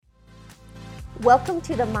Welcome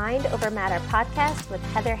to the Mind Over Matter podcast with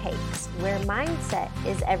Heather Hakes, where mindset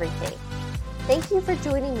is everything. Thank you for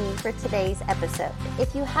joining me for today's episode.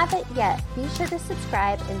 If you haven't yet, be sure to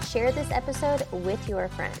subscribe and share this episode with your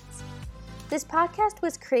friends. This podcast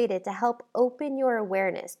was created to help open your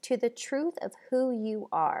awareness to the truth of who you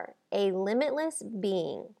are, a limitless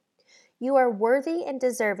being. You are worthy and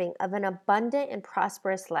deserving of an abundant and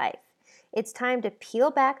prosperous life. It's time to peel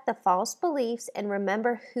back the false beliefs and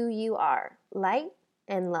remember who you are, light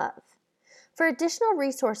and love. For additional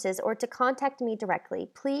resources or to contact me directly,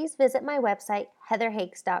 please visit my website,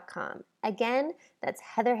 heatherhakes.com. Again, that's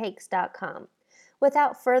heatherhakes.com.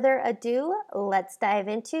 Without further ado, let's dive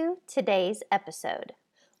into today's episode.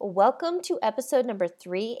 Welcome to episode number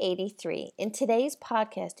 383. In today's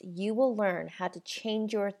podcast, you will learn how to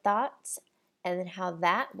change your thoughts and then how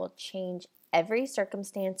that will change every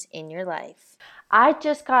circumstance in your life. I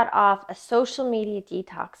just got off a social media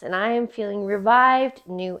detox and I am feeling revived,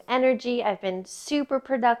 new energy. I've been super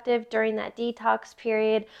productive during that detox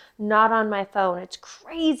period, not on my phone. It's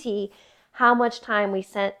crazy how much time we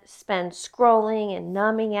spend scrolling and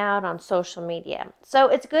numbing out on social media. So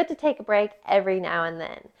it's good to take a break every now and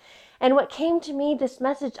then. And what came to me, this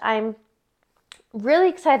message I'm really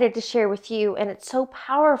excited to share with you, and it's so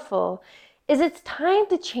powerful, is it's time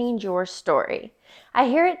to change your story. I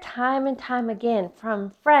hear it time and time again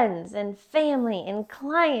from friends and family and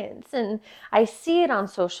clients, and I see it on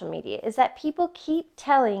social media, is that people keep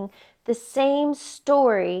telling the same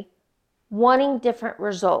story, wanting different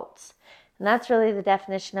results. And that's really the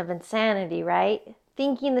definition of insanity, right?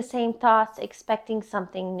 Thinking the same thoughts, expecting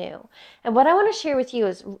something new. And what I want to share with you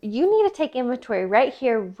is you need to take inventory right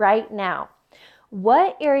here, right now.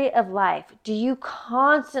 What area of life do you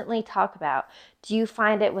constantly talk about? Do you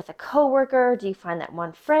find it with a coworker? Do you find that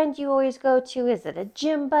one friend you always go to? Is it a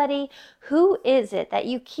gym buddy? Who is it that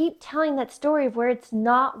you keep telling that story of where it's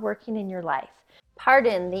not working in your life?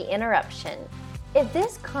 Pardon the interruption. If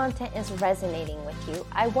this content is resonating with you,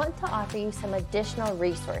 I want to offer you some additional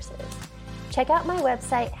resources. Check out my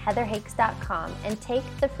website, heatherhakes.com, and take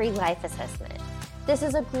the free life assessment. This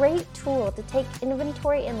is a great tool to take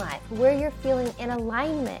inventory in life where you're feeling in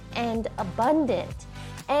alignment and abundant,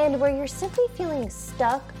 and where you're simply feeling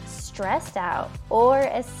stuck, stressed out, or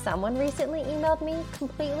as someone recently emailed me,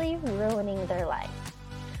 completely ruining their life.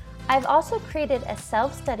 I've also created a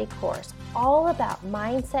self-study course all about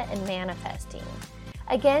mindset and manifesting.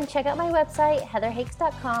 Again, check out my website,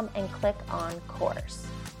 heatherhakes.com, and click on course.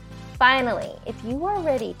 Finally, if you are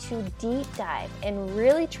ready to deep dive and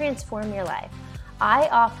really transform your life, I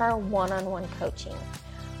offer one-on-one coaching.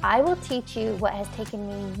 I will teach you what has taken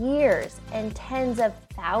me years and tens of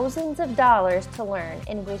thousands of dollars to learn,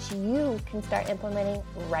 in which you can start implementing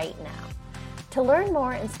right now. To learn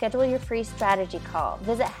more and schedule your free strategy call,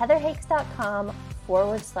 visit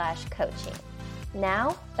heatherhakes.com/coaching.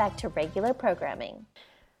 Now, back to regular programming.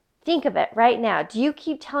 Think of it right now. Do you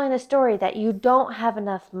keep telling the story that you don't have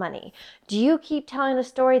enough money? Do you keep telling the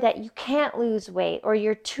story that you can't lose weight, or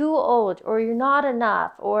you're too old, or you're not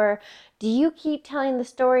enough? Or do you keep telling the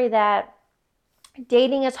story that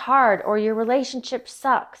dating is hard or your relationship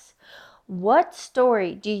sucks? What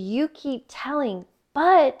story do you keep telling,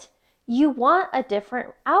 but you want a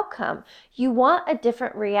different outcome? You want a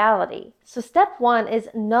different reality. So step one is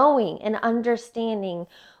knowing and understanding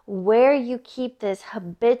where you keep this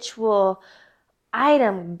habitual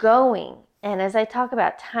item going. And as I talk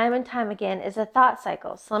about time and time again, is a thought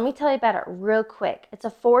cycle. So let me tell you about it real quick. It's a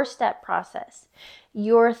 4-step process.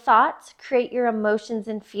 Your thoughts create your emotions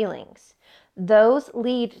and feelings. Those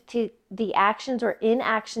lead to the actions or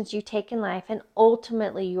inactions you take in life, and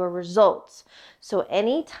ultimately your results. So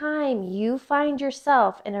anytime you find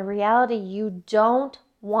yourself in a reality you don't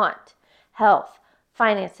want, health,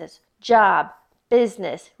 finances, job,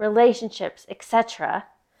 business, relationships, etc.,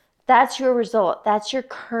 that's your result. That's your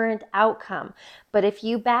current outcome. But if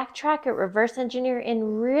you backtrack it, reverse engineer,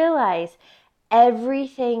 and realize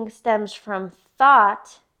everything stems from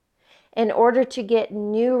thought, in order to get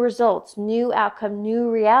new results, new outcome,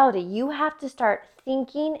 new reality, you have to start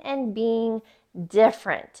thinking and being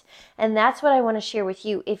different. And that's what I want to share with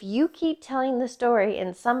you. If you keep telling the story,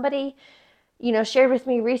 and somebody, shared with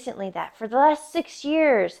me recently that for the last 6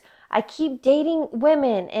 years, I keep dating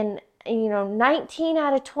women, and 19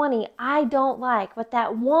 out of 20 I don't like, but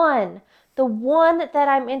the one that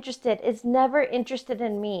I'm interested is never interested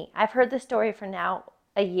in me. I've heard the story for now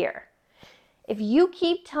a year. If you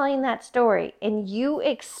keep telling that story and you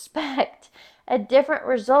expect a different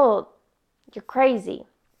result, you're crazy.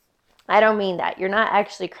 I don't mean that. You're not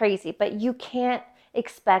actually crazy, but you can't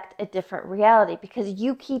expect a different reality because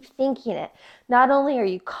you keep thinking it. Not only are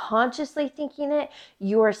you consciously thinking it,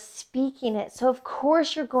 you're speaking it. So of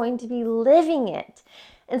course you're going to be living it.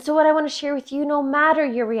 And so what I want to share with you, no matter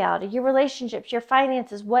your reality, your relationships, your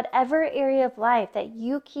finances, whatever area of life that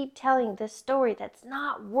you keep telling this story that's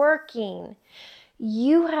not working,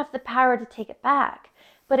 you have the power to take it back.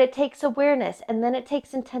 But it takes awareness, and then it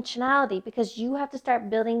takes intentionality, because you have to start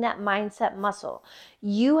building that mindset muscle.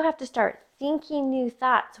 You have to start thinking new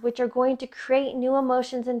thoughts, which are going to create new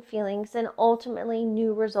emotions and feelings and ultimately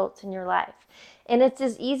new results in your life. And it's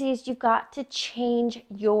as easy as you've got to change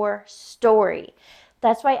your story.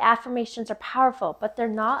 That's why affirmations are powerful, but they're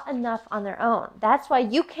not enough on their own. That's why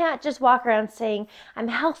you can't just walk around saying, I'm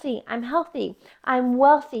healthy, I'm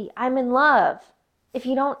wealthy, I'm in love, if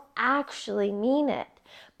you don't actually mean it.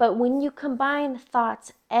 But when you combine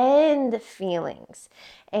thoughts and feelings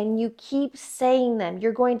and you keep saying them,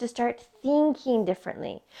 you're going to start thinking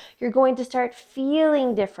differently. You're going to start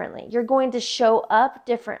feeling differently. You're going to show up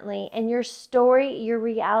differently, and your story, your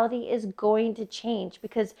reality is going to change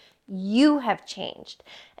because you have changed,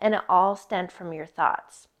 and it all stemmed from your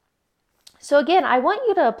thoughts. So again, I want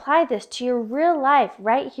you to apply this to your real life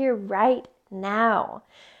right here, right now.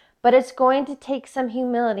 But it's going to take some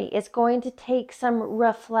humility. It's going to take some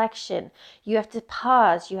reflection. You have to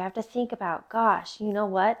pause. You have to think about, gosh, you know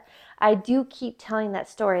what? I do keep telling that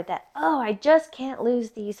story that, oh, I just can't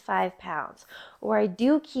lose these 5 pounds. Or I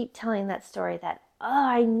do keep telling that story that, oh,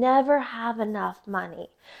 I never have enough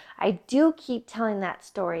money. I do keep telling that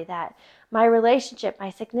story that my relationship,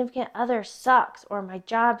 my significant other sucks, or my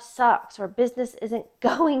job sucks, or business isn't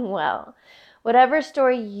going well. Whatever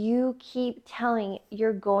story you keep telling,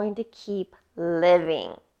 you're going to keep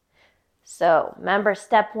living. So remember,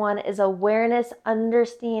 step 1 is awareness,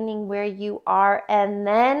 understanding where you are, and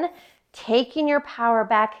then taking your power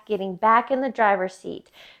back, getting back in the driver's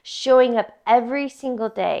seat, showing up every single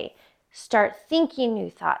day. Start thinking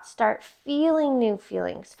new thoughts, start feeling new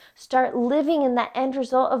feelings, start living in that end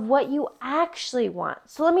result of what you actually want.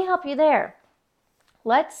 So let me help you there.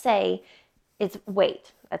 Let's say it's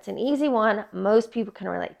weight. That's an easy one most people can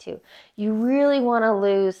relate to. You really want to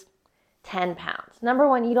lose 10 pounds. Number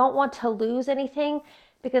 1, you don't want to lose anything,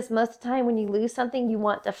 because most of the time when you lose something, you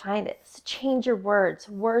want to find it. So change your words.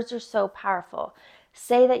 Words are so powerful.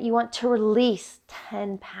 Say that you want to release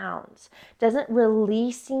 10 pounds. Doesn't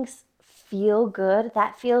releasing feel good?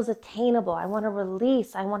 That feels attainable. I want to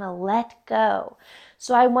release. I want to let go.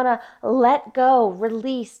 So I want to let go,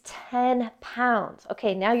 release 10 pounds.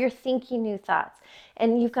 Okay, now you're thinking new thoughts,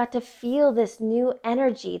 and you've got to feel this new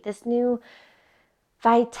energy, this new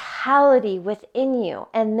vitality within you.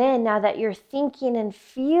 And then now that you're thinking and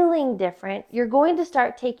feeling different, you're going to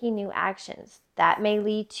start taking new actions. That may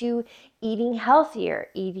lead to eating healthier,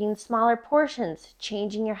 eating smaller portions,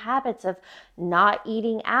 changing your habits of not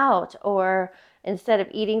eating out, or instead of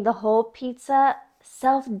eating the whole pizza,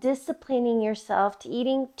 self-disciplining yourself to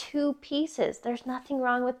eating 2 pieces. There's nothing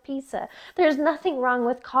wrong with pizza. There's nothing wrong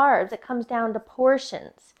with carbs. It comes down to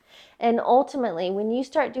portions. And ultimately, when you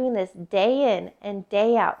start doing this day in and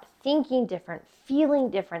day out, thinking different, feeling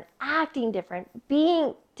different, acting different,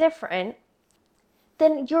 being different,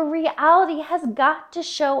 then your reality has got to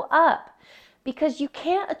show up, because you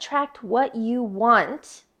can't attract what you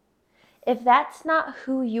want if that's not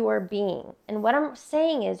who you are being. And what I'm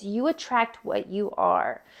saying is, you attract what you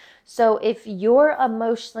are. So if you're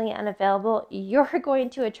emotionally unavailable, you're going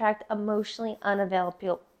to attract emotionally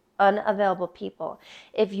unavailable people.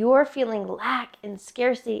 If you're feeling lack and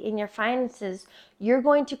scarcity in your finances, you're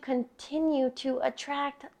going to continue to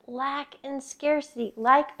attract lack and scarcity.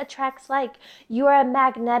 Like attracts like. You are a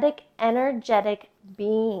magnetic, energetic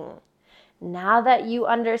being. Now that you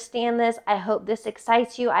understand this, I hope this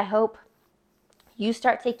excites you. I hope you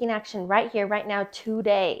start taking action right here, right now,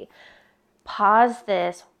 today. Pause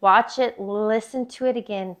this, watch it, listen to it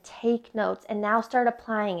again, take notes, and now start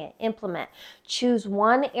applying it, implement. Choose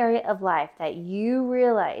one area of life that you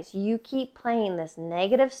realize you keep playing this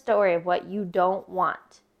negative story of what you don't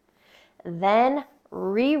want. Then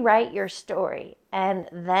rewrite your story, and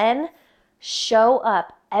then show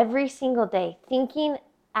up every single day thinking,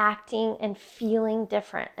 acting, and feeling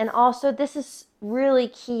different. And also, this is really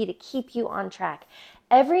key to keep you on track.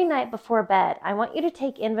 Every night before bed, I want you to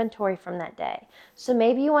take inventory from that day. So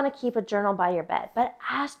maybe you want to keep a journal by your bed, but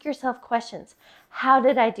ask yourself questions. How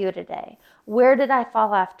did I do today? Where did I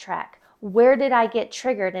fall off track? Where did I get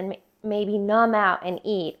triggered and maybe numb out and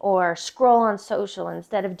eat, or scroll on social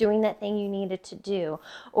instead of doing that thing you needed to do?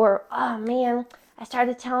 Or, oh man, I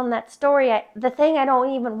started telling that story, the thing I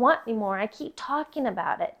don't even want anymore. I keep talking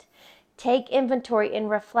about it. Take inventory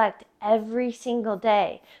and reflect every single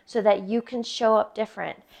day so that you can show up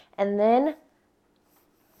different. And then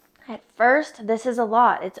at first, this is a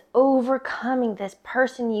lot. It's overcoming this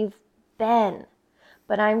person you've been.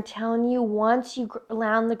 But I'm telling you, once you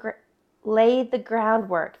lay the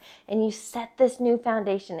groundwork and you set this new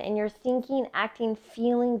foundation and you're thinking, acting,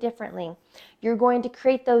 feeling differently, you're going to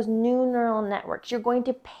create those new neural networks. You're going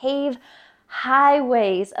to pave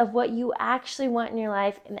highways of what you actually want in your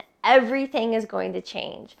life, and everything is going to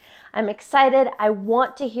change. I'm excited. I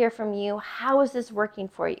want to hear from you. How is this working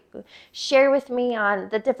for you? Share with me on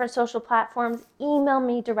the different social platforms. Email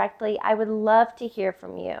me directly. I would love to hear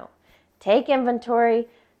from you. Take inventory,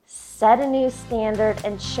 set a new standard,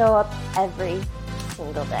 and show up every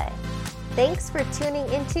single day. Thanks for tuning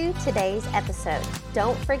into today's episode.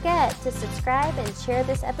 Don't forget to subscribe and share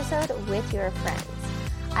this episode with your friends.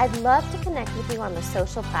 I'd love to connect with you on the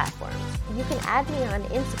social platforms. You can add me on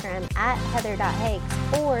Instagram at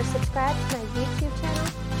heather.hakes or subscribe to my YouTube channel,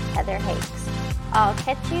 Heather Hakes. I'll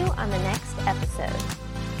catch you on the next episode.